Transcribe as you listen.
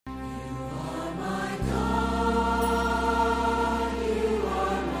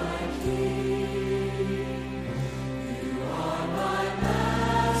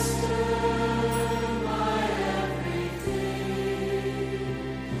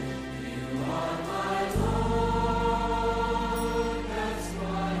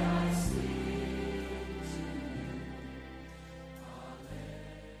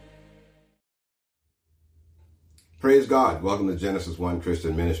Praise God. Welcome to Genesis 1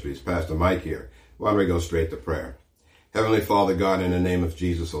 Christian Ministries. Pastor Mike here. Why don't we go straight to prayer? Heavenly Father God, in the name of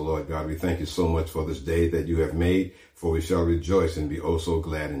Jesus, O Lord God, we thank you so much for this day that you have made, for we shall rejoice and be oh so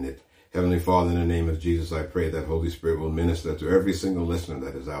glad in it. Heavenly Father, in the name of Jesus, I pray that Holy Spirit will minister to every single listener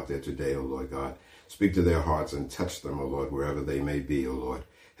that is out there today, O Lord God. Speak to their hearts and touch them, O Lord, wherever they may be, O Lord.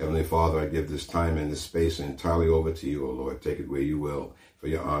 Heavenly Father, I give this time and this space entirely over to you, O Lord. Take it where you will, for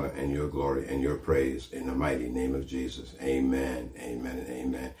your honor and your glory and your praise, in the mighty name of Jesus. Amen, amen, and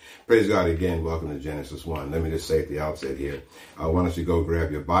amen. Praise God again. Welcome to Genesis 1. Let me just say at the outset here, I want us to go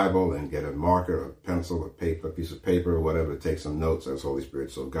grab your Bible and get a marker, a pencil, a paper, a piece of paper, or whatever, take some notes as Holy Spirit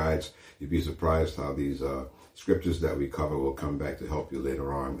so guides. You'd be surprised how these scriptures that we cover will come back to help you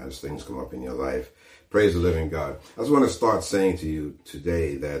later on as things come up in your life. Praise the living God. I just want to start saying to you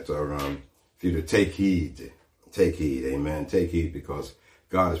today that for you to take heed, amen. Take heed, because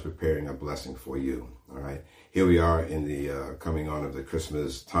God is preparing a blessing for you, all right? Here we are in the coming on of the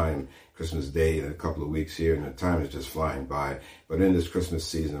Christmas time, Christmas Day in a couple of weeks here, and the time is just flying by. But in this Christmas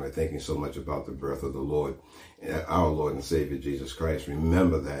season, we're thinking so much about the birth of the Lord, our Lord and Savior, Jesus Christ.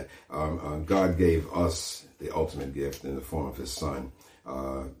 Remember that God gave us the ultimate gift in the form of his Son.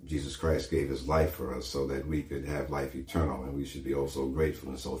 Jesus Christ gave his life for us so that we could have life eternal, and we should be also grateful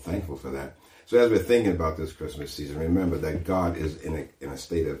and so thankful for that. So as we're thinking about this Christmas season, remember that God is in a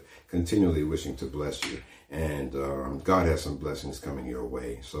state of continually wishing to bless you, and God has some blessings coming your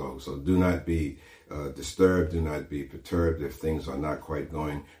way. So do not be disturbed, do not be perturbed if things are not quite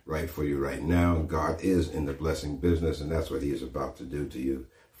going right for you right now. God is in the blessing business, and that's what he is about to do to you,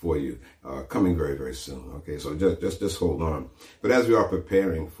 for you, coming very, very soon. Okay, so just hold on. But as we are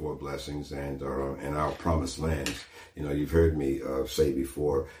preparing for blessings and our promised lands, you know, you've heard me say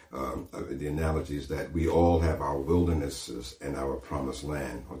before the analogies that we all have our wildernesses and our promised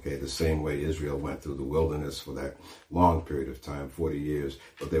land. Okay, the same way Israel went through the wilderness for that long period of time, 40 years,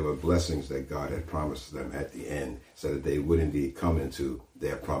 but there were blessings that God had promised them at the end, so that they would indeed come into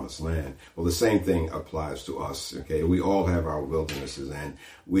their promised land. Well, the same thing applies to us. Okay, we all have our wildernesses, and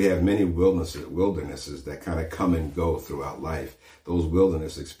we have many wildernesses that kind of come and go throughout life. Those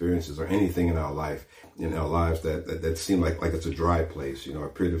wilderness experiences, or anything in our life, in our lives that seem like it's a dry place, you know, a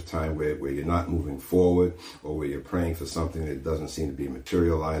period of time where you're not moving forward, or where you're praying for something that doesn't seem to be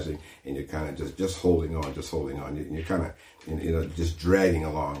materializing, and you're kind of just holding on. You're kind of, you know, just dragging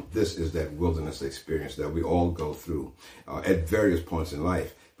along. This is that wilderness experience that we all go through at various points in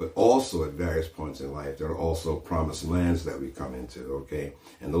life. But also at various points in life, there are also promised lands that we come into, okay?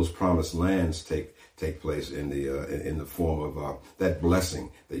 And those promised lands take place in the form of that blessing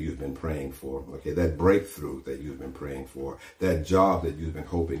that you've been praying for, okay? That breakthrough that you've been praying for, that job that you've been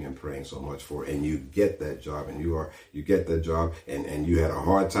hoping and praying so much for, and you get that job, and you get that job, and you had a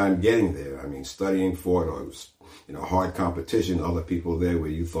hard time getting there. I mean, studying for it, or you know, hard competition, other people there where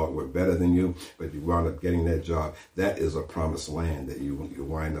you thought were better than you, but you wound up getting that job. That is a promised land that you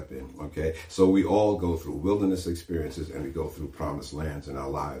wind up in, okay? So we all go through wilderness experiences, and we go through promised lands in our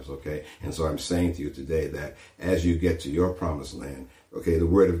lives, okay? And so I'm saying to you today that as you get to your promised land, okay, the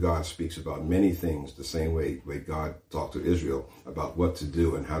Word of God speaks about many things the same way God talked to Israel about what to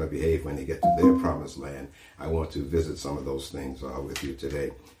do and how to behave when they get to their promised land. I want to visit some of those things with you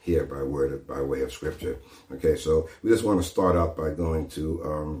today here by way of Scripture. Okay, so we just want to start out by going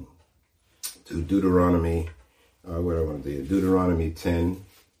to Deuteronomy. What I want to do? Deuteronomy 10.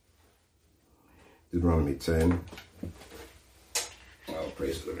 Deuteronomy 10. Oh,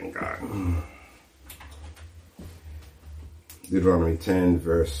 praise the living God. Deuteronomy 10,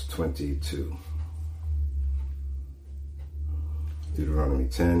 verse 22. Deuteronomy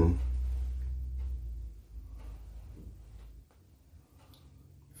 10,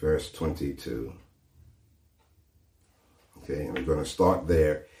 verse 22. Okay, and we're going to start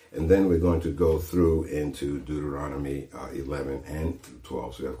there, and then we're going to go through into Deuteronomy 11 and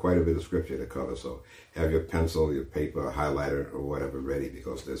 12. So we have quite a bit of scripture to cover. So have your pencil, your paper, highlighter, or whatever ready,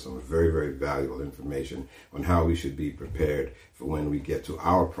 because there's some very, very valuable information on how we should be prepared for when we get to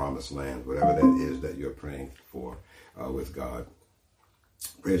our promised land, whatever that is that you're praying for with God.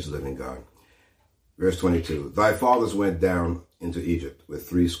 Praise the living God. Verse 22, thy fathers went down into Egypt with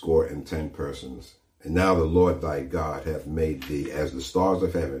 70 persons. And now the Lord thy God hath made thee as the stars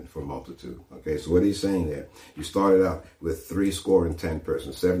of heaven for multitude. Okay, so what he's saying there, you started out with 70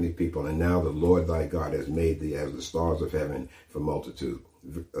 persons, 70 people, and now the Lord thy God has made thee as the stars of heaven for multitude.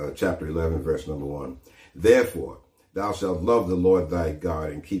 Chapter 11, verse number 1. Therefore, thou shalt love the Lord thy God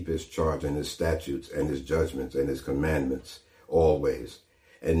and keep his charge and his statutes and his judgments and his commandments always.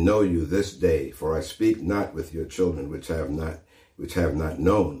 And know you this day, for I speak not with your children which have not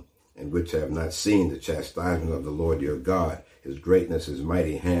known, and which have not seen the chastisement of the Lord your God, his greatness, his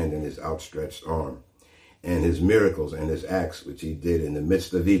mighty hand, and his outstretched arm, and his miracles and his acts which he did in the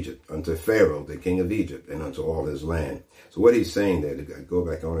midst of Egypt, unto Pharaoh, the king of Egypt, and unto all his land. So what he's saying there, to go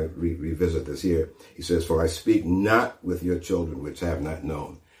back, I want to revisit this here. He says, for I speak not with your children which have not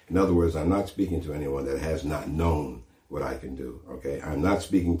known. In other words, I'm not speaking to anyone that has not known what I can do, okay? I'm not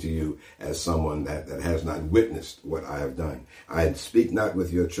speaking to you as someone that has not witnessed what I have done. I speak not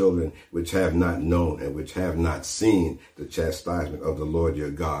with your children which have not known and which have not seen the chastisement of the Lord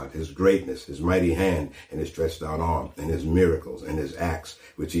your God, his greatness, his mighty hand, and his stretched out arm, and his miracles and his acts,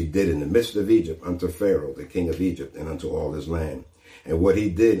 which he did in the midst of Egypt, unto Pharaoh, the king of Egypt, and unto all his land. And what he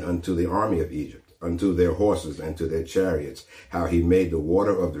did unto the army of Egypt, unto their horses and to their chariots, how he made the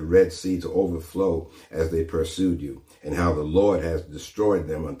water of the Red Sea to overflow as they pursued you, and how the Lord has destroyed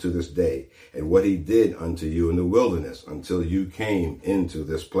them unto this day, and what he did unto you in the wilderness until you came into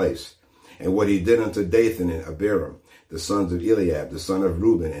this place, and what he did unto Dathan and Abiram, the sons of Eliab, the son of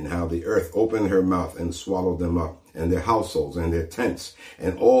Reuben, and how the earth opened her mouth and swallowed them up, and their households and their tents,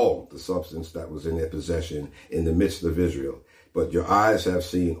 and all the substance that was in their possession in the midst of Israel. But your eyes have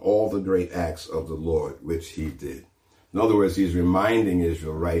seen all the great acts of the Lord, which he did. In other words, he's reminding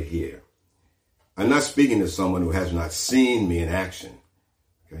Israel right here. I'm not speaking to someone who has not seen me in action.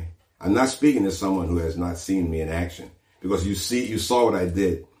 Okay? I'm not speaking to someone who has not seen me in action. Because you saw what I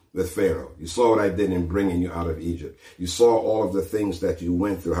did with Pharaoh. You saw what I did in bringing you out of Egypt. You saw all of the things that you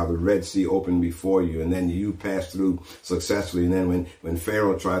went through, how the Red Sea opened before you, and then you passed through successfully. And then when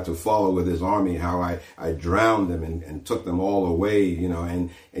Pharaoh tried to follow with his army, how I drowned them and took them all away, you know, and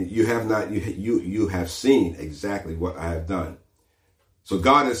you have seen exactly what I have done. So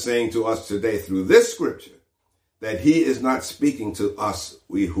God is saying to us today through this scripture that he is not speaking to us,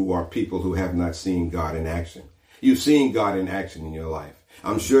 we who are people who have not seen God in action. You've seen God in action in your life.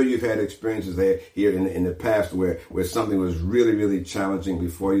 I'm sure you've had experiences here in the past where something was really, really challenging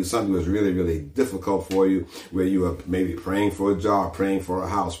before you. Something was really, really difficult for you, where you were maybe praying for a job, praying for a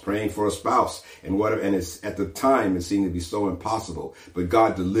house, praying for a spouse, and whatever. And it's at the time it seemed to be so impossible, but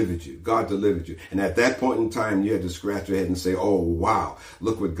God delivered you. God delivered you. And at that point in time, you had to scratch your head and say, oh, wow,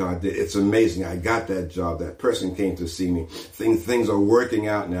 look what God did. It's amazing. I got that job. That person came to see me. Things are working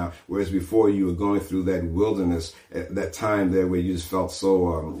out now. Whereas before you were going through that wilderness, at that time there where you just felt so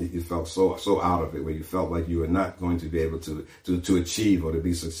out of it, where you felt like you were not going to be able to achieve or to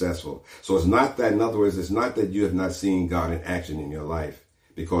be successful. So it's not that, in other words, it's not that you have not seen God in action in your life,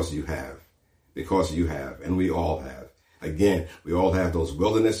 because you have, and we all have. Again, we all have those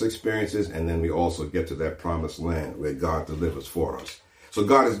wilderness experiences, and then we also get to that promised land where God delivers for us. So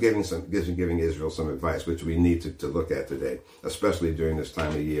God is giving Israel some advice, which we need to look at today, especially during this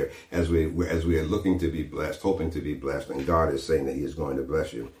time of year, as we are looking to be blessed, hoping to be blessed, and God is saying that he is going to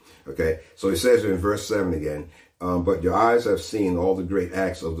bless you. Okay, so he says in verse 7 again, but your eyes have seen all the great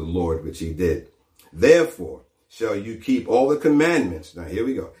acts of the Lord, which he did. Therefore shall you keep all the commandments. Now here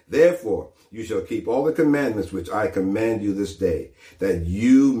we go. Therefore you shall keep all the commandments which I command you this day, that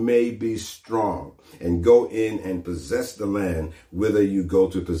you may be strong and go in and possess the land whither you go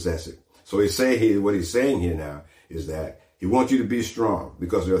to possess it. So what he's saying here now is that he wants you to be strong,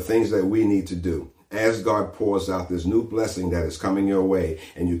 because there are things that we need to do. As God pours out this new blessing that is coming your way,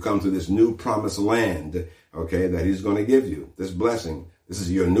 and you come to this new promised land, okay, that he's going to give you, this blessing. This is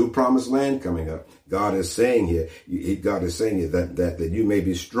your new promised land coming up. God is saying here that you may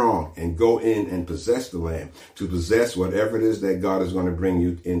be strong and go in and possess the land, to possess whatever it is that God is going to bring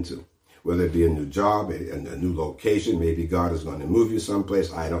you into. Whether it be a new job, a new location, maybe God is going to move you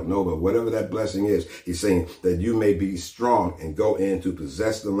someplace, I don't know, but whatever that blessing is, he's saying that you may be strong and go in to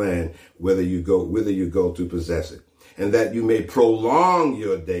possess the land, whither you go to possess it, and that you may prolong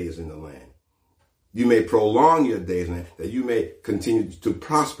your days in the land. You may prolong your days, and that you may continue to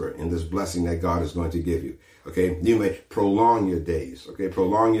prosper in this blessing that God is going to give you. Okay, you may prolong your days. Okay,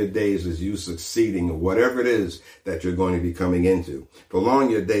 prolong your days is you succeeding in whatever it is that you're going to be coming into.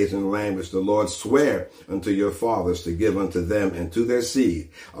 Prolong your days in the land which the Lord sware unto your fathers to give unto them and to their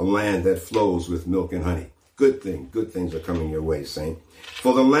seed, a land that flows with milk and honey. Good things are coming your way, saint.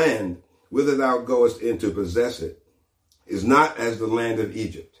 For the land whither thou goest in to possess it is not as the land of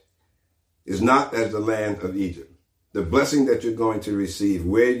Egypt. Is not as the land of Egypt. The blessing that you're going to receive,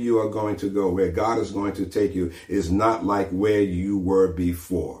 where you are going to go, where God is going to take you, is not like where you were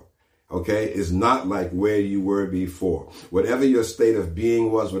before. Okay? It's not like where you were before. Whatever your state of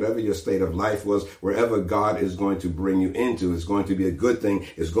being was, whatever your state of life was, wherever God is going to bring you into, is going to be a good thing.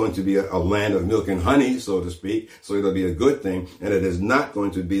 It's going to be a land of milk and honey, so to speak. So it'll be a good thing. And it is not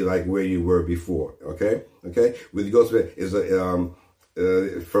going to be like where you were before. Okay? Okay? When you go through it,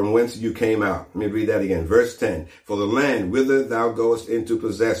 from whence you came out. Let me read that again. Verse 10. For the land whither thou goest in to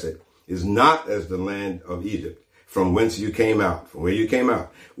possess it is not as the land of Egypt, from whence you came out, from where you came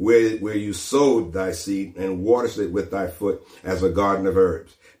out, where you sowed thy seed and watered it with thy foot as a garden of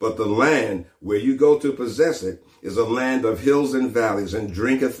herbs. But the land where you go to possess it is a land of hills and valleys, and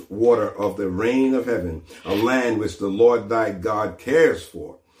drinketh water of the rain of heaven, a land which the Lord thy God cares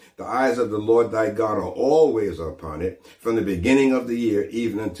for. The eyes of the Lord thy God are always upon it, from the beginning of the year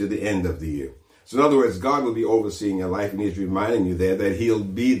even unto the end of the year. So in other words, God will be overseeing your life, and he's reminding you there that he'll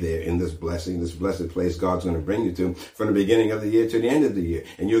be there in this blessing, this blessed place God's going to bring you to from the beginning of the year to the end of the year.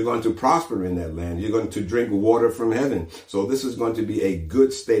 And you're going to prosper in that land. You're going to drink water from heaven. So this is going to be a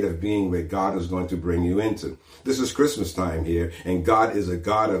good state of being where God is going to bring you into. This is Christmas time here, and God is a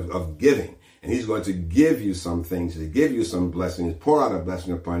God of giving. And he's going to give you some things, to give you some blessings, pour out a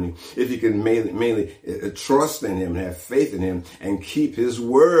blessing upon you, if you can mainly trust in him and have faith in him and keep his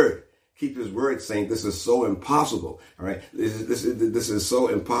word. Keep his word, saying this is so impossible. All right. This is so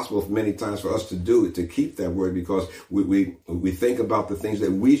impossible many times for us to do, to keep that word, because we think about the things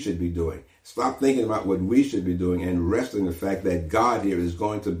that we should be doing. Stop thinking about what we should be doing and rest in the fact that God here is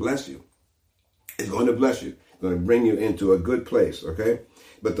going to bless you. He's going to bless you. He's going to bring you into a good place. Okay.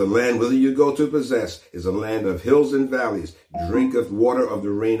 But the land whither you go to possess is a land of hills and valleys, drinketh water of the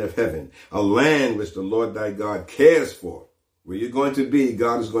rain of heaven, a land which the Lord thy God cares for. Where you're going to be,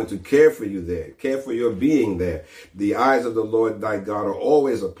 God is going to care for you there, care for your being there. The eyes of the Lord thy God are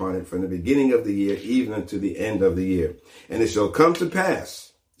always upon it, from the beginning of the year even unto the end of the year. And it shall come to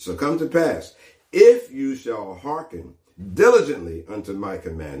pass, if you shall hearken diligently unto my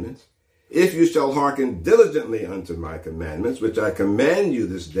commandments, if you shall hearken diligently unto my commandments, which I command you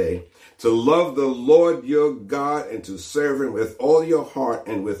this day, to love the Lord your God and to serve him with all your heart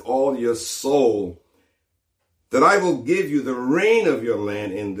and with all your soul, that I will give you the rain of your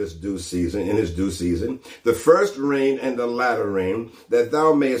land in his due season, the first rain and the latter rain, that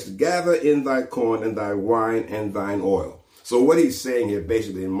thou mayest gather in thy corn and thy wine and thine oil. So what he's saying here,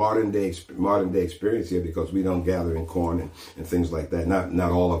 basically in modern day experience here, because we don't gather in corn and things like that.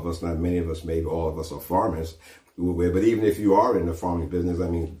 Not all of us, not many of us, maybe all of us are farmers. But even if you are in the farming business, I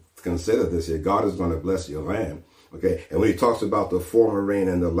mean, consider this here. God is going to bless your land. Okay, and when he talks about the former rain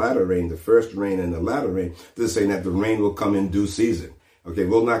and the latter rain, the first rain and the latter rain, this is saying that the rain will come in due season. Okay,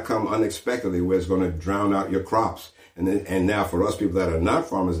 will not come unexpectedly where it's going to drown out your crops. And now for us people that are not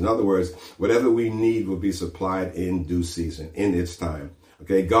farmers, in other words, whatever we need will be supplied in due season, in its time.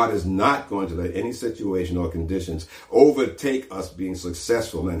 Okay, God is not going to let any situation or conditions overtake us being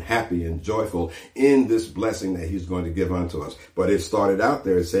successful and happy and joyful in this blessing that he's going to give unto us. But it started out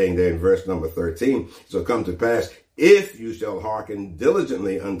there saying there in verse number 13, so come to pass, if you shall hearken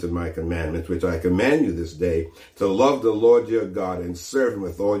diligently unto my commandments, which I command you this day, to love the Lord your God and serve him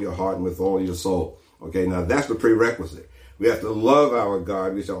with all your heart and with all your soul. Okay, now that's the prerequisite. We have to love our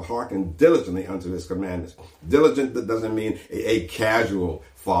God. We shall hearken diligently unto his commandments. Diligent doesn't mean a casual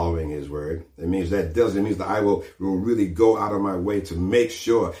following his word. It means that diligent means that I will really go out of my way to make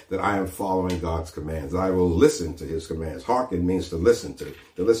sure that I am following God's commands. That I will listen to his commands. Hearken means to listen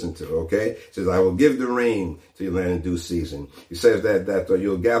to, okay? It says, I will give the rain to your land in due season. He says that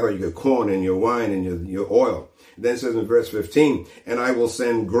you'll gather your corn and your wine and your oil. Then it says in verse 15, and I will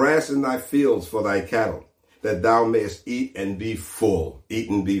send grass in thy fields for thy cattle, that thou mayest eat and be full. Eat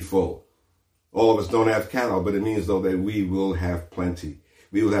and be full. All of us don't have cattle, but it means, though, that we will have plenty.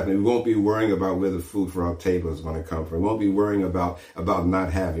 We won't be worrying about where the food for our table is going to come from. We won't be worrying about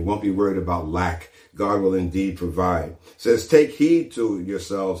not having. We won't be worried about lack. God will indeed provide. It says, take heed to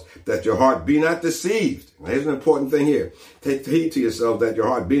yourselves that your heart be not deceived. Now, here's an important thing here. Take heed to yourself that your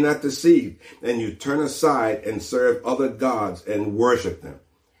heart be not deceived, and you turn aside and serve other gods and worship them.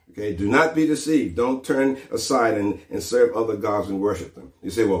 Okay, do not be deceived. Don't turn aside and serve other gods and worship them. You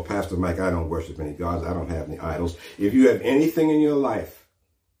say, well, Pastor Mike, I don't worship any gods. I don't have any idols. If you have anything in your life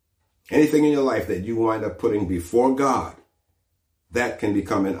that you wind up putting before God, that can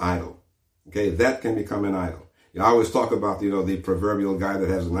become an idol. Okay, that can become an idol. I always talk about, the proverbial guy that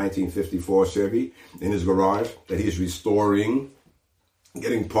has a 1954 Chevy in his garage that he's restoring,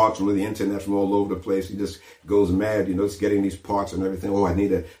 getting parts from the internet from all over the place. He just goes mad, just getting these parts and everything. Oh, I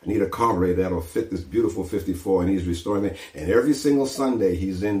need a carburetor that'll fit this beautiful 54, and he's restoring it. And every single Sunday,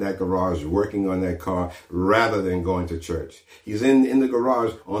 he's in that garage working on that car rather than going to church. He's in the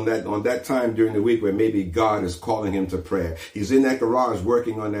garage on that time during the week where maybe God is calling him to prayer. He's in that garage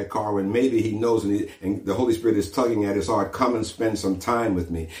working on that car when maybe he knows and the Holy Spirit is tugging at his heart. Come and spend some time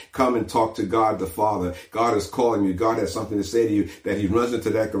with me. Come and talk to God the Father. God is calling you. God has something to say to you that he's running runs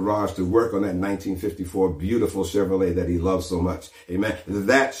into that garage to work on that 1954 beautiful Chevrolet that he loves so much. Amen.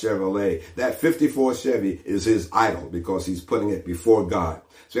 That Chevrolet, that 54 Chevy is his idol because he's putting it before God.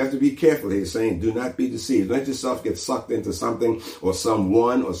 So you have to be careful. He's saying, do not be deceived. Don't let yourself get sucked into something or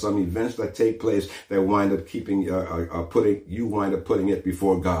someone or some events that take place that wind up putting it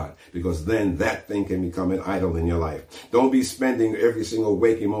before God, because then that thing can become an idol in your life. Don't be spending every single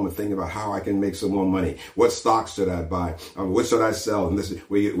waking moment thinking about how I can make some more money. What stocks should I buy? What should I sell? And this is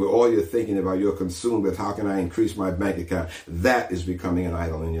where all you're thinking about, you're consumed with how can I increase my bank account? That is becoming an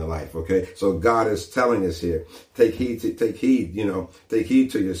idol in your life. Okay. So God is telling us here, take heed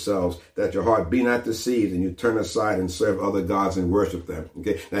to yourselves that your heart be not deceived and you turn aside and serve other gods and worship them.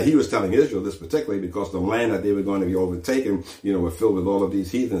 Okay. Now he was telling Israel this particularly because the land that they were going to be overtaken, were filled with all of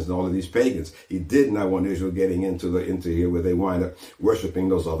these heathens and all of these pagans. He did not want Israel getting into here where they wind up worshiping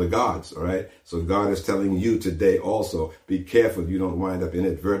those other gods. All right. So God is telling you today also, be careful you don't wind up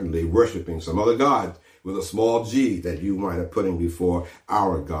inadvertently worshiping some other god with a small g that you wind up putting before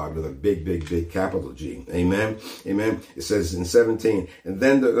our God with a big, big, big capital G. Amen. Amen. It says in 17, and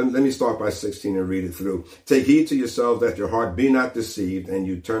then let me start by 16 and read it through. Take heed to yourselves that your heart be not deceived, and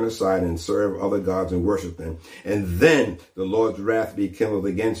you turn aside and serve other gods and worship them. And then the Lord's wrath be kindled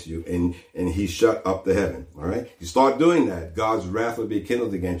against you, and he shut up the heaven. All right. You start doing that, God's wrath will be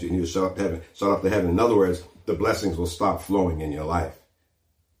kindled against you, and he'll shut up the heaven. In other words, the blessings will stop flowing in your life.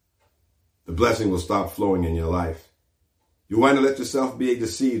 The blessing will stop flowing in your life. You wind up let yourself be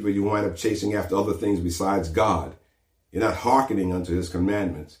deceived where you wind up chasing after other things besides God. You're not hearkening unto his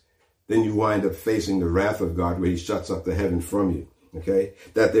commandments. Then you wind up facing the wrath of God where he shuts up the heaven from you. Okay.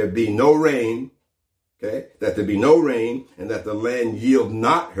 That there be no rain. Okay. That there be no rain and that the land yield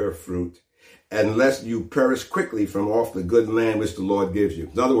not her fruit unless you perish quickly from off the good land which the Lord gives you.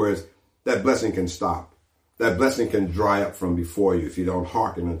 In other words, that blessing can stop. That blessing can dry up from before you if you don't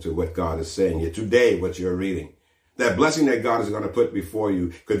hearken unto what God is saying here. Today, what you're reading. That blessing that God is going to put before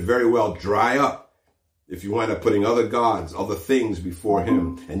you could very well dry up if you wind up putting other gods, other things before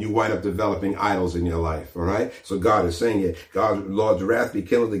him, and you wind up developing idols in your life. All right. So God is saying here, Lord's wrath be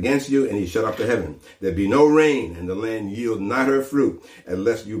kindled against you, and he shut up the heaven. There be no rain, and the land yield not her fruit,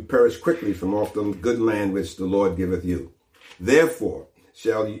 unless you perish quickly from off the good land which the Lord giveth you. Therefore,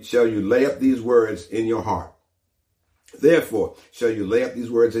 shall you lay up these words in your heart. Therefore, shall you lay up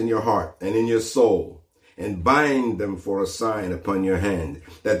these words in your heart and in your soul, and bind them for a sign upon your hand,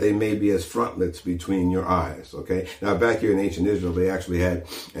 that they may be as frontlets between your eyes. Okay. Now, back here in ancient Israel, they actually had,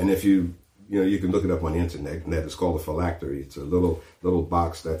 and if you can look it up on the internet, it's called a phylactery. It's a little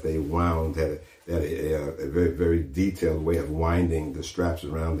box that they wound, had a very, very detailed way of winding the straps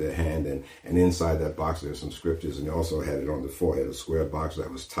around their hand. And inside that box, there's some scriptures. And they also had it on the forehead, a square box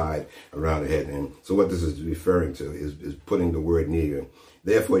that was tied around the head. And so what this is referring to is putting the word near you.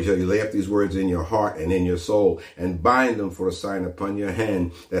 Therefore shall you lay up these words in your heart and in your soul, and bind them for a sign upon your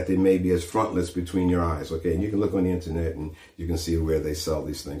hand, that they may be as frontlets between your eyes. Okay, and you can look on the internet and you can see where they sell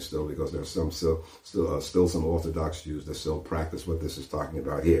these things still, because there's still some Orthodox Jews that still practice what this is talking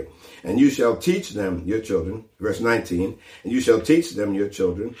about here. And you shall teach them, your children, verse 19, and you shall teach them, your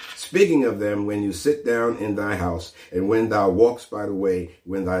children, speaking of them when you sit down in thy house, and when thou walkest by the way,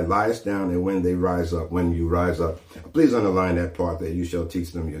 when thou liest down, and when they rise up, when you rise up. Please underline that part, that you shall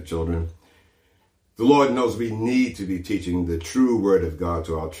teach them, your children. The Lord knows we need to be teaching the true word of God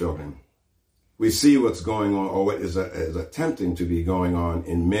to our children. We see what's going on, or what is attempting to be going on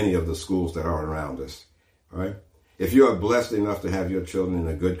in many of the schools that are around us. All right. If you are blessed enough to have your children in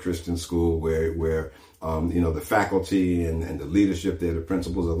a good Christian school where the faculty and the leadership there, the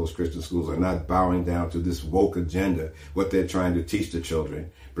principals of those Christian schools are not bowing down to this woke agenda, what they're trying to teach the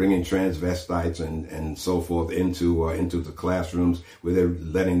children, bringing transvestites and so forth into the classrooms, where they're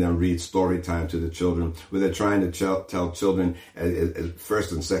letting them read story time to the children, where they're trying to tell children at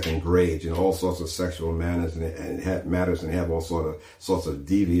first and second grade, all sorts of sexual manners and have all sorts of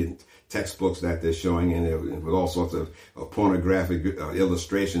deviant textbooks that they're showing in with all sorts of pornographic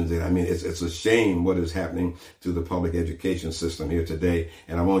illustrations. And I mean, it's a shame what is happening to the public education system here today.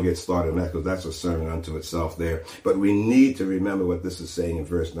 And I won't get started on that because that's a sermon unto itself there. But we need to remember what this is saying in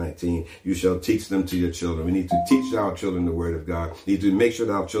verse 19. You shall teach them to your children. We need to teach our children the word of God. We need to make sure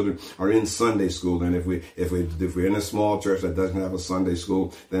that our children are in Sunday school. And if we're in a small church that doesn't have a Sunday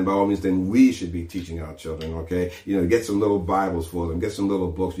school, then by all means, then we should be teaching our children. Okay. Get some little Bibles for them. Get some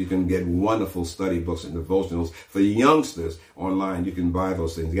little books. You can get wonderful study books and devotionals for youngsters online. You can buy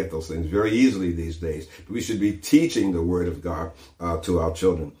those things, get those things very easily these days. But we should be teaching the word of God to our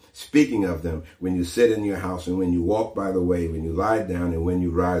children. Speaking of them, when you sit in your house and when you walk by the way, when you lie down and when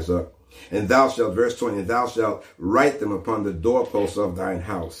you rise up. And thou shalt, verse 20, and thou shalt write them upon the doorposts of thine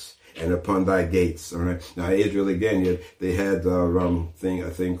house and upon thy gates. All right. Now Israel again, they had a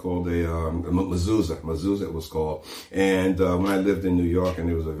thing called a mezuzah. Mezuzah it was called. And when I lived in New York, and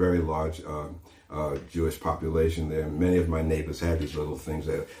there was a very large Jewish population there, many of my neighbors had these little things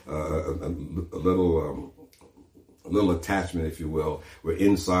that a little attachment, if you will, where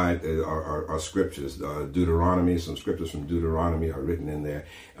inside are scriptures. Deuteronomy, some scriptures from Deuteronomy are written in there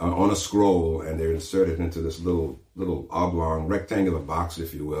on a scroll, and they're inserted into this little oblong rectangular box,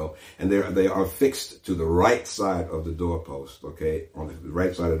 if you will, and they are fixed to the right side of the doorpost, okay, on the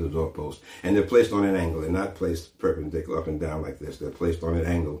right side of the doorpost, and they're placed on an angle. They're not placed perpendicular up and down like this. They're placed on an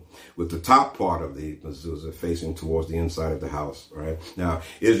angle with the top part of the mezuzah facing towards the inside of the house. All right. Now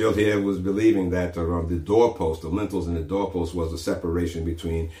Israel here was believing that the doorpost, the lintels in the doorpost, was the separation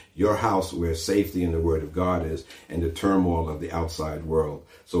between your house, where safety in the Word of God is, and the turmoil of the outside world.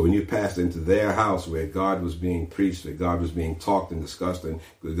 So when you passed into their house, where God was being preached, where God was being talked and discussed, and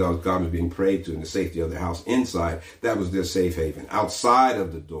God was being prayed to, in the safety of their house inside, that was their safe haven. Outside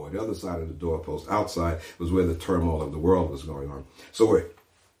of the door, the other side of the doorpost, outside, was where the turmoil of the world was going on. So where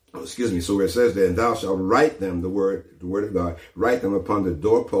it says there, and thou shalt write them, the word of God, write them upon the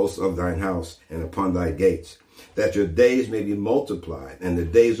doorposts of thine house and upon thy gates, that your days may be multiplied, and the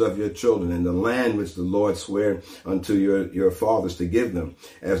days of your children, and the land which the Lord sware unto your fathers to give them,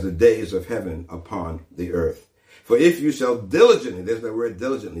 as the days of heaven upon the earth. For if you shall diligently, there's the word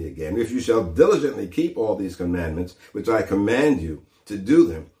diligently again, if you shall diligently keep all these commandments, which I command you to do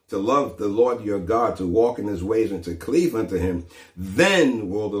them, to love the Lord your God, to walk in his ways, and to cleave unto him, then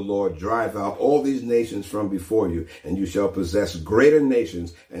will the Lord drive out all these nations from before you, and you shall possess greater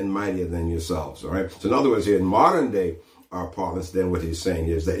nations and mightier than yourselves. All right. So in other words, here in modern day parlance, then what he's saying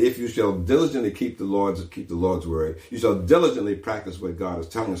is that if you shall diligently keep the Lord's word, you shall diligently practice what God is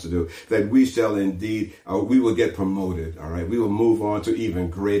telling us to do, that we shall indeed, we will get promoted. All right. We will move on to even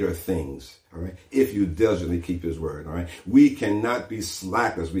greater things. All right. If you diligently keep his word. All right. We cannot be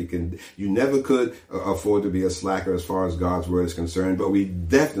slackers. You never could afford to be a slacker as far as God's word is concerned, but we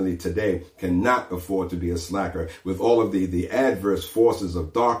definitely today cannot afford to be a slacker with all of the adverse forces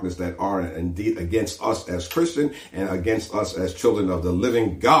of darkness that are indeed against us as Christians and against us as children of the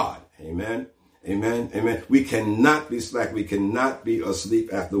living God. Amen. Amen. Amen. We cannot be slack. We cannot be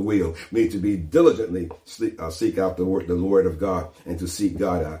asleep at the wheel. We need to be diligently seek out the word of God and to seek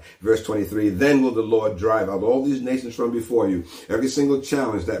God out. Verse 23, then will the Lord drive out all these nations from before you. Every single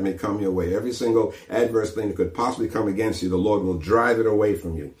challenge that may come your way, every single adverse thing that could possibly come against you, the Lord will drive it away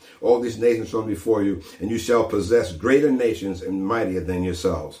from you. All these nations from before you, and you shall possess greater nations and mightier than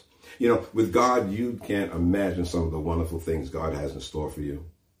yourselves. You know, with God, you can't imagine some of the wonderful things God has in store for you.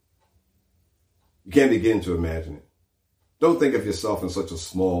 You can't begin to imagine it. Don't think of yourself in such a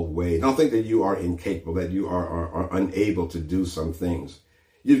small way. Don't think that you are incapable, that you are unable to do some things.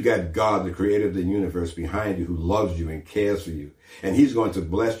 You've got God, the creator of the universe, behind you, who loves you and cares for you. And he's going to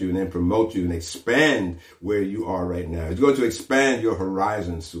bless you and then promote you and expand where you are right now. He's going to expand your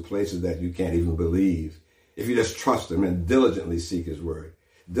horizons to places that you can't even believe. If you just trust him and diligently seek his word,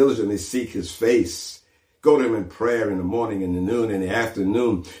 diligently seek his face. Go to him in prayer in the morning, in the noon, in the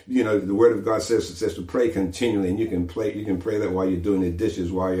afternoon. You know, the word of God says to pray continually, and you can pray that while you're doing the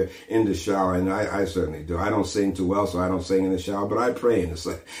dishes, while you're in the shower. And I certainly do. I don't sing too well, so I don't sing in the shower, but I pray in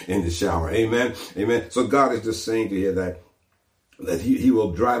the shower. Amen. Amen. So God is just saying to you that he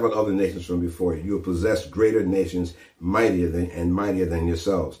will drive out other nations from before you. You will possess greater nations, mightier than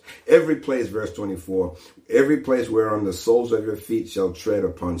yourselves. Every place, verse 24, every place whereon the soles of your feet shall tread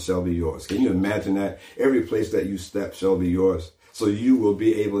upon shall be yours. Can you imagine that? Every place that you step shall be yours. So you will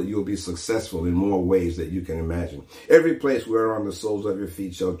be successful in more ways that you can imagine. Every place whereon the soles of your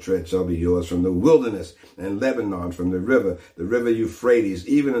feet shall tread shall be yours, from the wilderness and Lebanon, from the river Euphrates,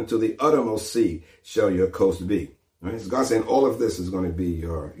 even unto the uttermost sea shall your coast be. Right? So God's saying all of this is going to be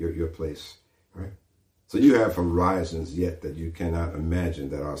your place. Right? So you have horizons yet that you cannot imagine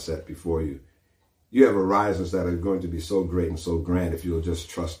that are set before you. You have horizons that are going to be so great and so grand if you will just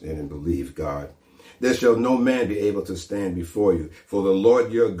trust in and believe God. There shall no man be able to stand before you, for the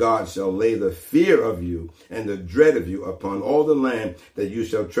Lord your God shall lay the fear of you and the dread of you upon all the land that you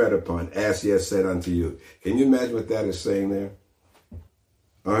shall tread upon, as he has said unto you. Can you imagine what that is saying there?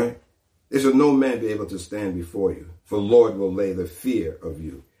 All right? There shall no man be able to stand before you, for the Lord will lay the fear of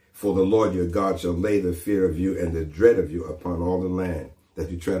you. For the Lord your God shall lay the fear of you and the dread of you upon all the land that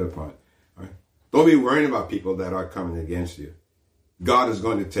you tread upon. All right? Don't be worrying about people that are coming against you. God is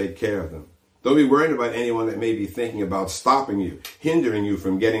going to take care of them. Don't be worrying about anyone that may be thinking about stopping you, hindering you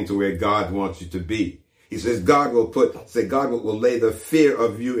from getting to where God wants you to be. He says God will lay the fear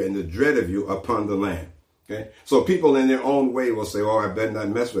of you and the dread of you upon the land. Okay? So people in their own way will say, oh, I better not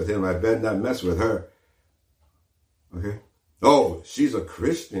mess with him. I better not mess with her. Okay? Oh, she's a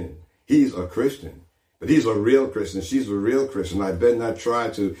Christian. He's a Christian. But he's a real Christian. She's a real Christian. I better not try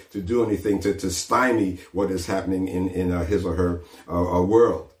to do anything to stymie what is happening in his or her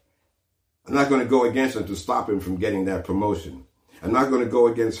world. I'm not going to go against him to stop him from getting that promotion. I'm not going to go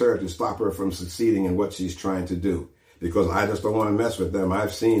against her to stop her from succeeding in what she's trying to do, because I just don't want to mess with them.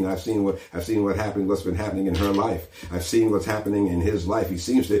 I've seen what happened, what's been happening in her life. I've seen what's happening in his life. He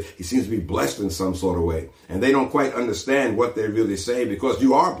seems to be blessed in some sort of way, and they don't quite understand what they're really saying, because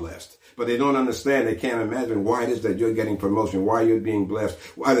you are blessed. But they don't understand. They can't imagine why it is that you're getting promotion, why you're being blessed,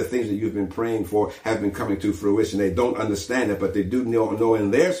 why the things that you've been praying for have been coming to fruition. They don't understand it, but they do know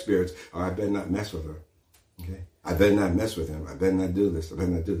in their spirits, oh, I better not mess with her. Okay? I better not mess with him. I better not do this. I better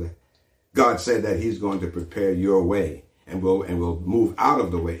not do that. God said that he's going to prepare your way and will move out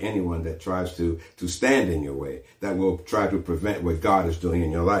of the way anyone that tries to stand in your way, that will try to prevent what God is doing in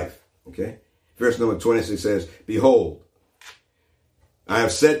your life. Okay? Verse number 26 says, behold, I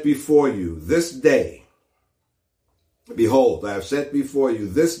have set before you this day, behold, I have set before you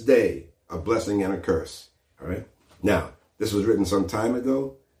this day a blessing and a curse. All right. Now, this was written some time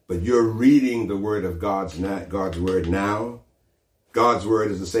ago, but you're reading the word of God's word now. God's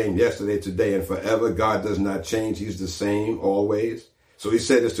word is the same yesterday, today, and forever. God does not change. He's the same always. So he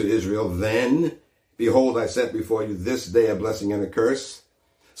said this to Israel then, behold, I set before you this day a blessing and a curse.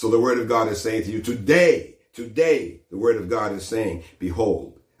 So the word of God is saying to you today, the word of God is saying,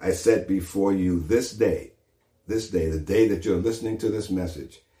 behold, I set before you this day, the day that you're listening to this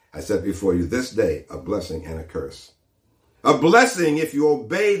message, I set before you this day a blessing and a curse. A blessing if you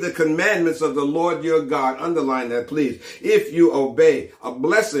obey the commandments of the Lord your God. Underline that, please. If you obey. A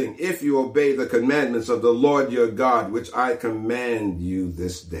blessing if you obey the commandments of the Lord your God, which I command you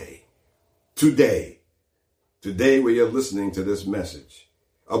this day. Today where you're listening to this message.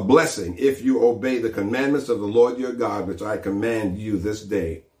 A blessing if you obey the commandments of the Lord your God, which I command you this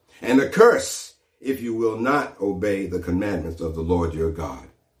day. And a curse if you will not obey the commandments of the Lord your God.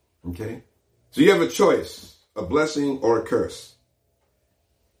 Okay? So you have a choice, a blessing or a curse.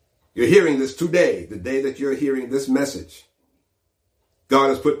 You're hearing this today, the day that you're hearing this message. God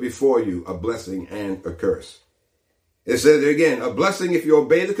has put before you a blessing and a curse. It says again, a blessing if you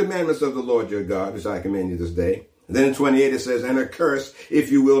obey the commandments of the Lord your God, which I command you this day. And then in 28 it says, and a curse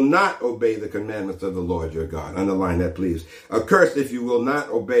if you will not obey the commandments of the Lord your God. Underline that, please. A curse if you will not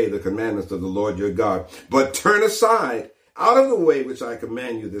obey the commandments of the Lord your God, but turn aside out of the way which I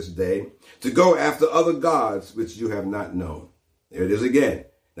command you this day to go after other gods which you have not known. There it is again.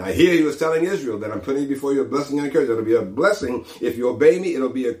 Now here he was telling Israel that I'm putting before you a blessing and a curse. It'll be a blessing if you obey me. It'll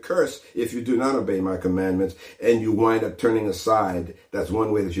be a curse if you do not obey my commandments and you wind up turning aside. That's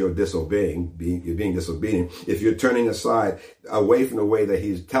one way that you're disobeying, you're being disobedient. If you're turning aside away from the way that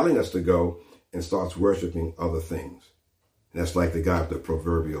he's telling us to go and starts worshiping other things. And that's like the guy with the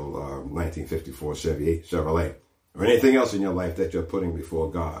proverbial 1954 Chevrolet or anything else in your life that you're putting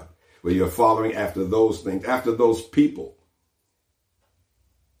before God, where you're following after those things, after those people.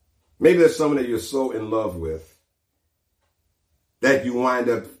 Maybe there's someone that you're so in love with that you wind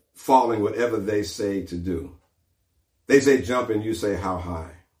up following whatever they say to do. They say jump and you say how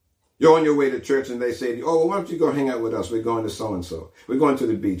high. You're on your way to church and they say, oh, well, why don't you go hang out with us? We're going to so-and-so. We're going to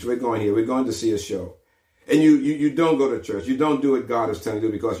the beach. We're going here. We're going to see a show. And you don't go to church. You don't do what God is telling you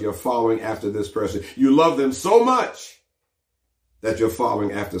to do because you're following after this person. You love them so much that you're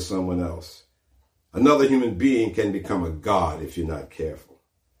following after someone else. Another human being can become a god if you're not careful.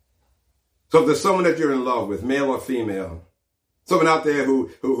 So if there's someone that you're in love with, male or female, someone out there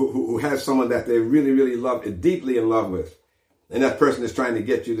who has someone that they really, really love, deeply in love with, and that person is trying to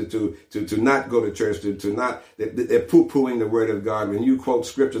get you to not go to church, they're poo-pooing the word of God. When you quote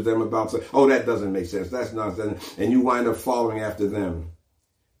scripture to them about, oh, that doesn't make sense, that's nonsense, and you wind up following after them,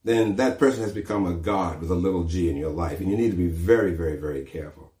 then that person has become a god with a little g in your life. And you need to be very, very, very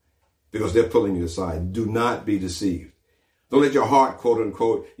careful because they're pulling you aside. Do not be deceived. Don't let your heart, quote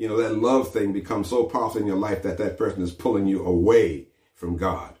unquote, that love thing become so powerful in your life that that person is pulling you away from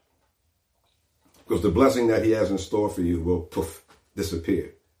God. Because the blessing that he has in store for you will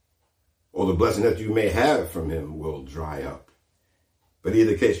disappear. Or the blessing that you may have from him will dry up. But in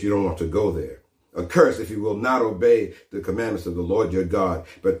either case, you don't want to go there. A curse if you will not obey the commandments of the Lord your God,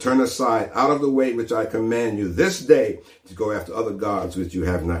 but turn aside out of the way which I command you this day to go after other gods which you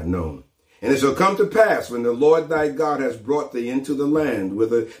have not known. And it shall come to pass when the Lord thy God has brought thee into the land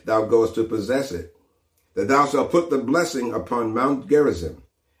whither thou goest to possess it, that thou shalt put the blessing upon Mount Gerizim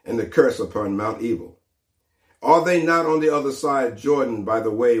and the curse upon Mount Ebal. Are they not on the other side Jordan by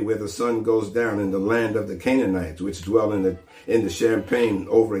the way where the sun goes down in the land of the Canaanites, which dwell in the Champaign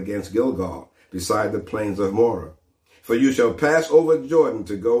over against Gilgal, beside the plains of Moreh? For you shall pass over Jordan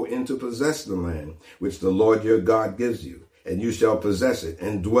to go in to possess the land, which the Lord your God gives you, and you shall possess it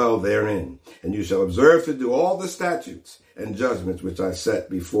and dwell therein. And you shall observe to do all the statutes and judgments which I set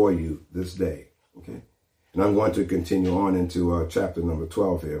before you this day. Okay. And I'm going to continue on into chapter number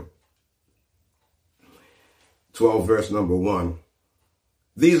 12 here. 12 verse number 1.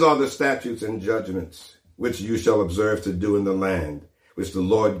 These are the statutes and judgments which you shall observe to do in the land, which the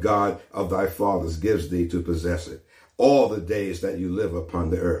Lord God of thy fathers gives thee to possess it, all the days that you live upon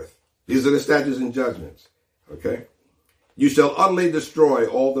the earth. These are the statutes and judgments. Okay. You shall utterly destroy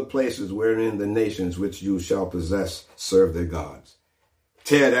all the places wherein the nations which you shall possess serve their gods.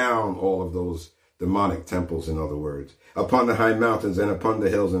 Tear down all of those demonic temples, in other words, upon the high mountains and upon the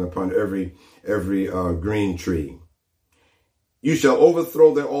hills and upon every green tree. You shall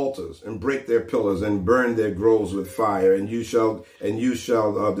overthrow their altars and break their pillars and burn their groves with fire, and you shall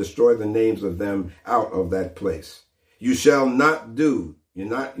destroy the names of them out of that place. You shall not do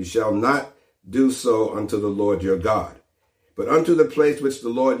so unto the Lord your God, but unto the place which the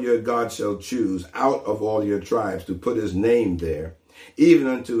Lord your God shall choose out of all your tribes to put his name there, even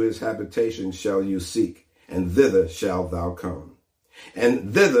unto his habitation shall you seek, and thither shalt thou come.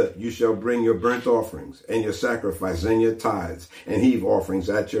 And thither you shall bring your burnt offerings, and your sacrifices, and your tithes, and heave offerings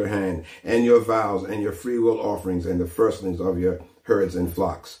at your hand, and your vows, and your freewill offerings, and the firstlings of your herds and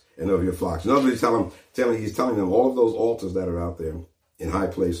flocks, and of your flocks. In other words, he's telling them all of those altars that are out there in high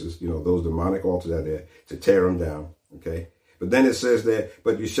places, those demonic altars out there, to tear them down. Okay. But then it says there,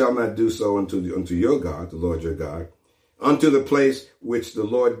 but you shall not do so unto your God, the Lord your God, unto the place which the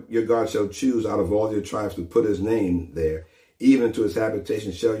Lord your God shall choose out of all your tribes to put his name there, even to his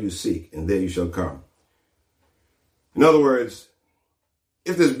habitation shall you seek, and there you shall come. In other words,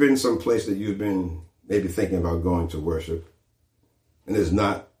 if there's been some place that you've been maybe thinking about going to worship, and it's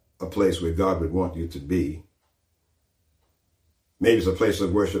not a place where God would want you to be, maybe it's a place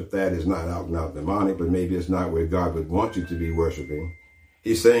of worship that is not out and out demonic, but maybe it's not where God would want you to be worshiping.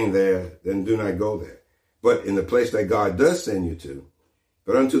 He's saying there, then do not go there. But in the place that God does send you to,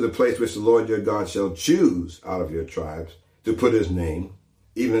 but unto the place which the Lord your God shall choose out of your tribes to put his name,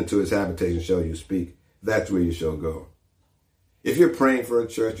 even into his habitation shall you speak. That's where you shall go. If you're praying for a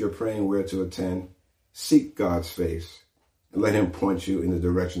church, you're praying where to attend, seek God's face and let him point you in the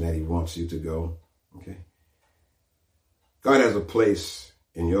direction that he wants you to go. Okay. God has a place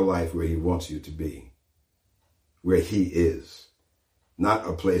in your life where he wants you to be, where he is, not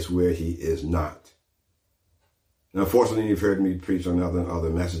a place where he is not. Now, unfortunately, you've heard me preach on other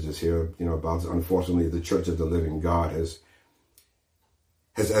messages here, about, unfortunately, the Church of the Living God has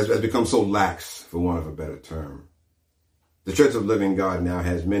become so lax, for want of a better term. The Church of the Living God now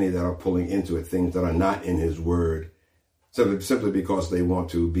has many that are pulling into it things that are not in his word, simply because they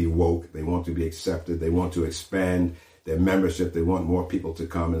want to be woke, they want to be accepted, they want to expand their membership, they want more people to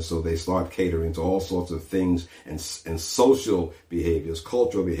come, and so they start catering to all sorts of things and social behaviors,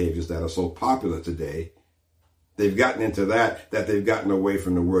 cultural behaviors that are so popular today. They've gotten into that they've gotten away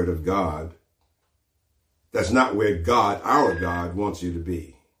from the word of God. That's not where God, our God, wants you to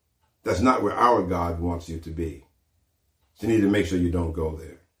be. That's not where our God wants you to be. So you need to make sure you don't go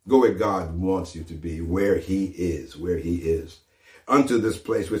there. Go where God wants you to be, where he is. Unto this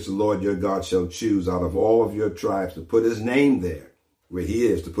place which the Lord your God shall choose out of all of your tribes to put his name there, where he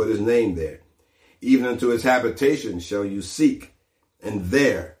is, to put his name there. Even unto his habitation shall you seek, and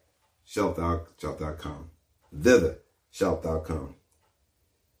there shalt thou come. Thither shalt thou come.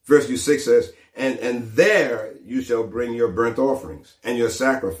 Verse 6 says, and there you shall bring your burnt offerings, and your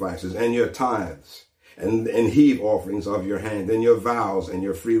sacrifices, and your tithes, and heave offerings of your hand, and your vows, and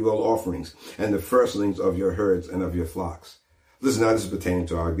your freewill offerings, and the firstlings of your herds and of your flocks. Listen, now this is pertaining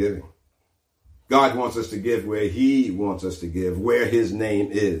to our giving. God wants us to give where he wants us to give, where his name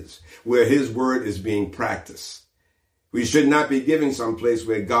is, where his word is being practiced. We should not be giving someplace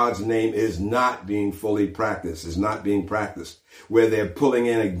where God's name is not being fully practiced, where they're pulling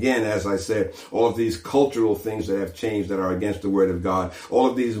in again, as I said, all of these cultural things that have changed that are against the word of God, all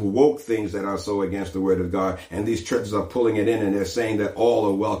of these woke things that are so against the word of God, and these churches are pulling it in and they're saying that all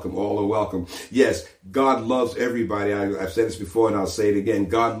are welcome. Yes, God loves everybody. I've said this before and I'll say it again.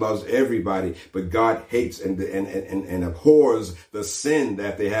 God loves everybody, but God hates and abhors the sin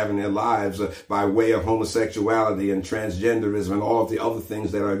that they have in their lives by way of homosexuality and transgenderism and all of the other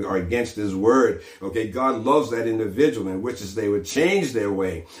things that are against his word. Okay, God loves that individual and wishes they would change their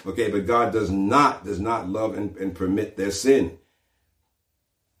way. Okay, but God does not love and permit their sin.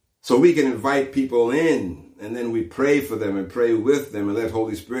 So we can invite people in and then we pray for them and pray with them and let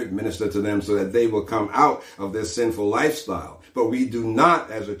Holy Spirit minister to them so that they will come out of their sinful lifestyle. But we do not,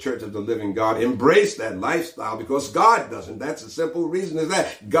 as a Church of the Living God, embrace that lifestyle because God doesn't. That's a simple reason is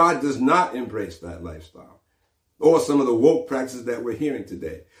that God does not embrace that lifestyle or some of the woke practices that we're hearing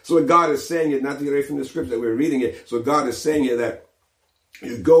today. So what God is saying here, not to get away from the scripture that we're reading it, so God is saying here that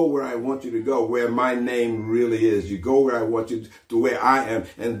you go where I want you to go, where my name really is. You go where I want you to where I am.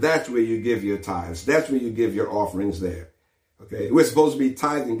 And that's where you give your tithes. That's where you give your offerings there. Okay. We're supposed to be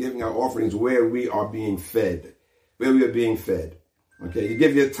tithing, giving our offerings where we are being fed. Where we are being fed. Okay. You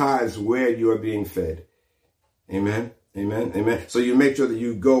give your tithes where you are being fed. Amen. Amen. Amen. So you make sure that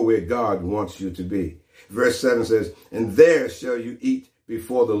you go where God wants you to be. Verse 7 says, and there shall you eat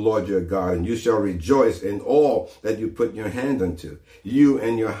before the Lord your God, and you shall rejoice in all that you put your hand unto, you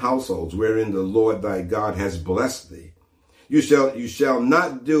and your households, wherein the Lord thy God has blessed thee. You shall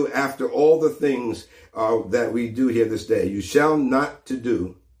not do after all the things that we do here this day. You shall not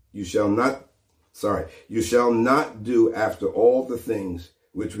do after all the things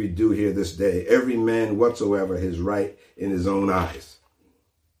which we do here this day, every man whatsoever is right in his own eyes.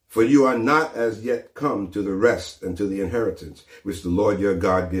 For you are not as yet come to the rest and to the inheritance which the Lord your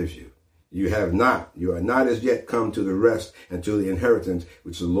God gives you. You are not as yet come to the rest and to the inheritance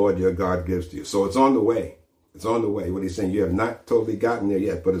which the Lord your God gives to you. So it's on the way. It's on the way. What he's saying, you have not totally gotten there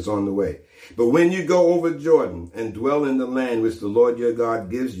yet, but it's on the way. But when you go over Jordan and dwell in the land which the Lord your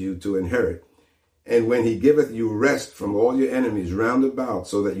God gives you to inherit, and when he giveth you rest from all your enemies round about,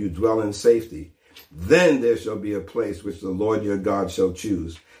 so that you dwell in safety, then there shall be a place which the Lord your God shall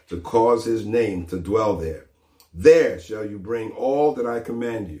choose, to cause his name to dwell there. There shall you bring all that I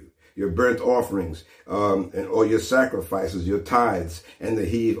command you, your burnt offerings, and all your sacrifices, your tithes, and the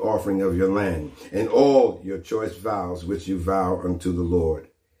heave offering of your land, and all your choice vows which you vow unto the Lord.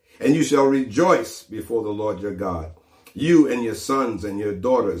 And you shall rejoice before the Lord your God, you and your sons and your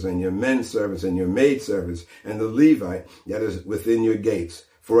daughters, and your men servants and your maid servants, and the Levite that is within your gates,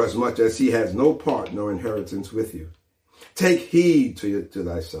 for as much as he has no part nor inheritance with you. Take heed to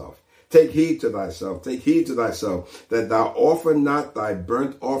thyself. Take heed to thyself. Take heed to thyself, that thou offer not thy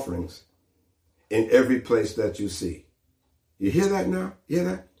burnt offerings in every place that you see. You hear that now? You hear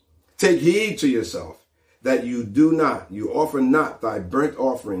that? Take heed to yourself, that you offer not thy burnt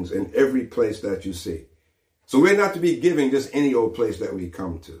offerings in every place that you see. So we're not to be giving just any old place that we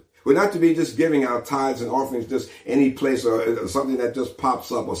come to. We're not to be just giving our tithes and offerings just any place or something that just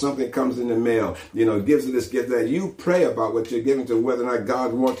pops up or something comes in the mail, gives you this, gift that. You pray about what you're giving to, whether or not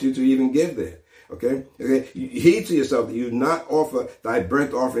God wants you to even give there. Okay? Heed to yourself that you not offer thy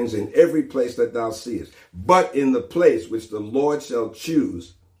burnt offerings in every place that thou seest, but in the place which the Lord shall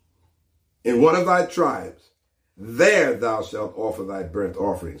choose in one of thy tribes. There thou shalt offer thy burnt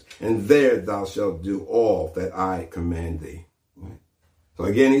offerings, and there thou shalt do all that I command thee. So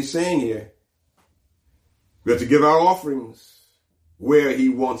again, he's saying here, we have to give our offerings where he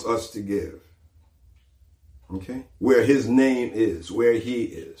wants us to give. Okay? Where his name is, where he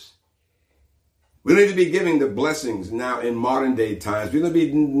is. We need to be giving the blessings now in modern day times. We're going to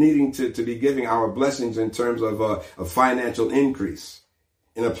be needing to be giving our blessings in terms of a financial increase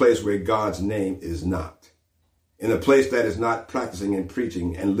in a place where God's name is not. In a place that is not practicing and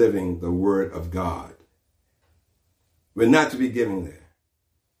preaching and living the word of God. We're not to be giving there.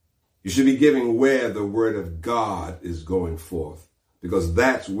 You should be giving where the word of God is going forth, because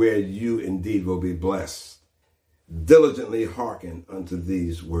that's where you indeed will be blessed. Diligently hearken unto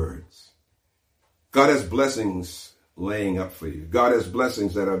these words. God has blessings laying up for you. God has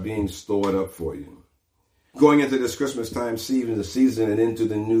blessings that are being stored up for you. Going into this Christmas time season and into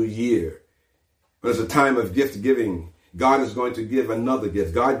the new year, when it's a time of gift giving, God is going to give another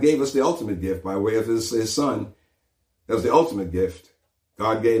gift. God gave us the ultimate gift by way of his son. That was the ultimate gift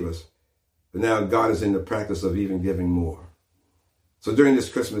God gave us. But now God is in the practice of even giving more. So during this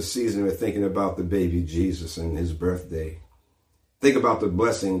Christmas season, we're thinking about the baby Jesus and his birthday. Think about the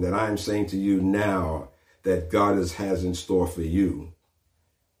blessing that I'm saying to you now that God has in store for you.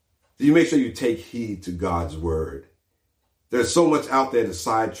 So you make sure you take heed to God's word. There's so much out there to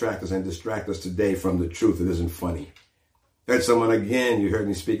sidetrack us and distract us today from the truth. It isn't funny. I heard someone again, you heard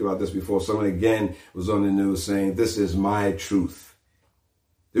me speak about this before, someone again was on the news saying, this is my truth.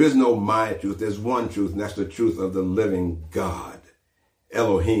 There is no my truth. There's one truth, and that's the truth of the living God.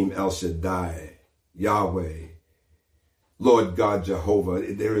 Elohim, El Shaddai, Yahweh, Lord God,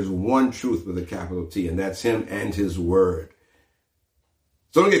 Jehovah. There is one truth with a capital T, and that's him and his word.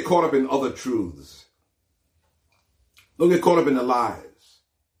 So don't get caught up in other truths. Don't get caught up in the lies.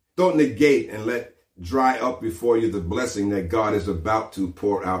 Don't negate and let dry up before you the blessing that God is about to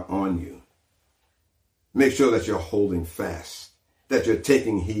pour out on you. Make sure that you're holding fast, that you're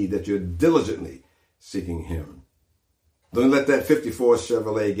taking heed, that you're diligently seeking him. Don't let that 54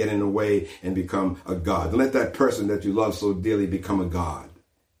 Chevrolet get in the way and become a god. Don't let that person that you love so dearly become a god.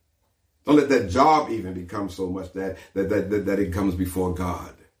 Don't let that job even become so much that it comes before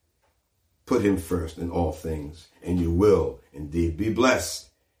God. Put him first in all things, and you will indeed be blessed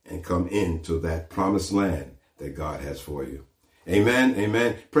and come into that promised land that God has for you. Amen.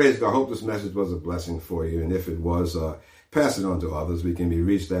 Amen. Praise God. I hope this message was a blessing for you. And if it was, pass it on to others. We can be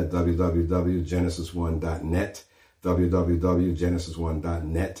reached at www.genesis1.net,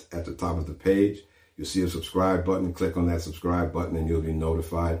 www.genesis1.net at the top of the page. You'll see a subscribe button. Click on that subscribe button and you'll be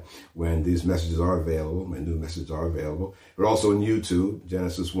notified when these messages are available, when new messages are available. We're also on YouTube,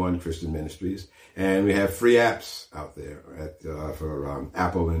 Genesis 1 Christian Ministries. And we have free apps out there for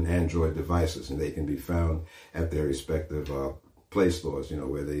Apple and Android devices, and they can be found at their respective Play stores,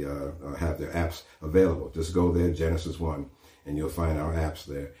 where they have their apps available. Just go there, Genesis 1, and you'll find our apps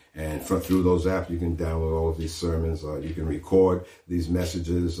there. And through those apps, you can download all of these sermons. You can record these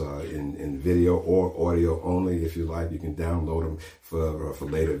messages in video or audio only if you like. You can download them for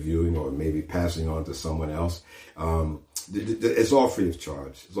later viewing or maybe passing on to someone else. It's all free of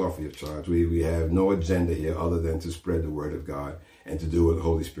charge. It's all free of charge. We have no agenda here other than to spread the word of God and to do what the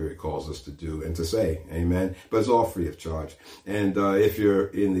Holy Spirit calls us to do and to say, amen. But it's all free of charge. And if you're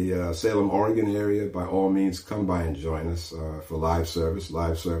in the Salem, Oregon area, by all means, come by and join us for live service.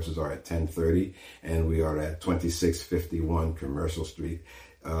 Live services are at 10:30, and we are at 2651 Commercial Street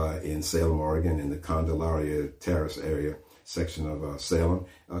in Salem, Oregon, in the Candelaria Terrace area section of Salem.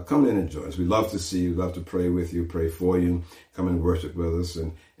 Come in and join us. We love to see you, love to pray with you, pray for you. Come and worship with us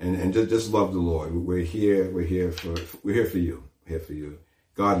and just love the Lord. We're here for you. Here for you.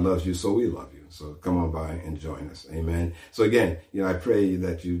 God loves you, so we love you. So come on by and join us. Amen. So again, I pray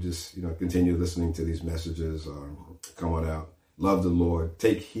that you just, continue listening to these messages. Come on out. Love the Lord.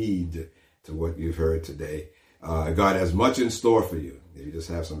 Take heed to what you've heard today. God has much in store for you if you just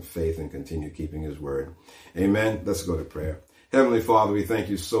have some faith and continue keeping his word. Amen. Let's go to prayer. Heavenly Father, we thank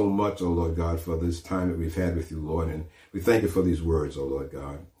you so much, O Lord God, for this time that we've had with you, Lord. And we thank you for these words, O Lord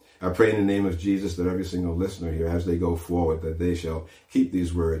God. I pray in the name of Jesus that every single listener here, as they go forward, that they shall keep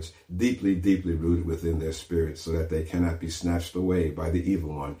these words deeply, deeply rooted within their spirits so that they cannot be snatched away by the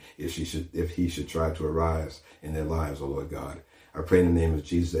evil one if he should try to arise in their lives, O Lord God. I pray in the name of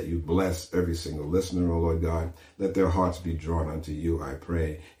Jesus that you bless every single listener, O Lord God. Let their hearts be drawn unto you, I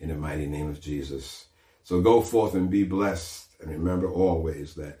pray, in the mighty name of Jesus. So go forth and be blessed, and remember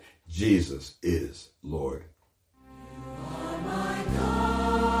always that Jesus is Lord. You are my God.